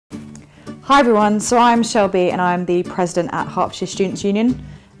Hi everyone, so I'm Shelby and I'm the president at Hertfordshire Students' Union,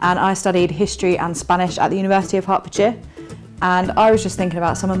 and I studied history and Spanish at the University of Hertfordshire, and I was just thinking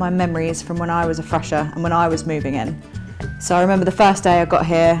about some of my memories from when I was a fresher and when I was moving in. So I remember the first day I got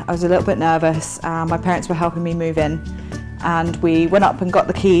here, I was a little bit nervous. My parents were helping me move in, and we went up and got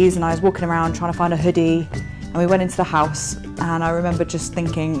the keys, and I was walking around trying to find a hoodie, and we went into the house, and I remember just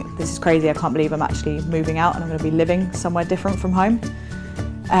thinking, this is crazy, I can't believe I'm actually moving out and I'm going to be living somewhere different from home.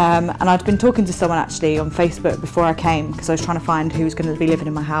 And I'd been talking to someone actually on Facebook before I came, because I was trying to find who was going to be living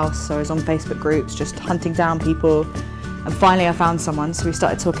in my house. So I was on Facebook groups just hunting down people, and finally I found someone, so we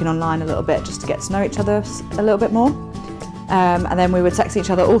started talking online a little bit just to get to know each other a little bit more. And then we would text each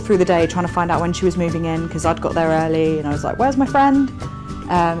other all through the day trying to find out when she was moving in, because I'd got there early and I was like, where's my friend?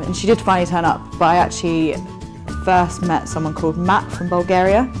 And she did finally turn up, but I actually first met someone called Matt from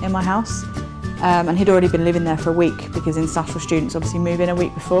Bulgaria in my house. And he'd already been living there for a week, because international students obviously move in a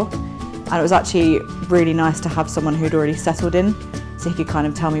week before. And it was actually really nice to have someone who'd already settled in, so he could kind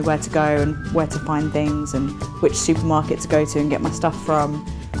of tell me where to go and where to find things and which supermarket to go to and get my stuff from.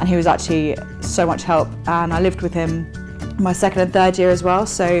 And he was actually so much help, and I lived with him my second and third year as well,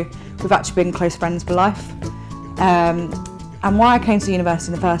 so we've actually been close friends for life. And why I came to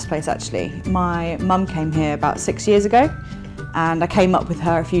university in the first place, actually, my mum came here about 6 years ago, and I came up with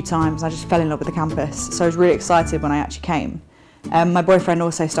her a few times. I just fell in love with the campus, so I was really excited when I actually came. My boyfriend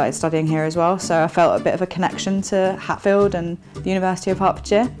also started studying here as well, so I felt a bit of a connection to Hatfield and the University of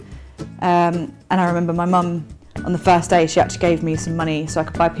Hertfordshire. And I remember my mum, on the first day, she actually gave me some money so I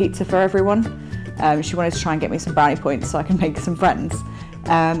could buy pizza for everyone. She wanted to try and get me some brownie points so I could make some friends.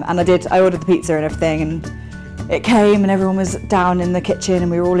 And I did. I ordered the pizza and everything, and it came and everyone was down in the kitchen and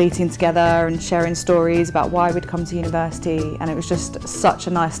we were all eating together and sharing stories about why we'd come to university, and it was just such a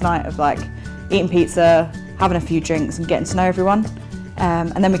nice night of like eating pizza, having a few drinks and getting to know everyone.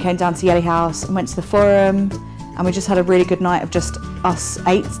 And then we came down to Yelly House and went to the forum, and we just had a really good night of just us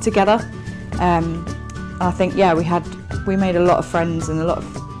 8 together. I think, yeah, we made a lot of friends and a lot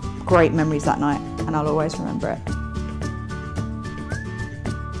of great memories that night, and I'll always remember it.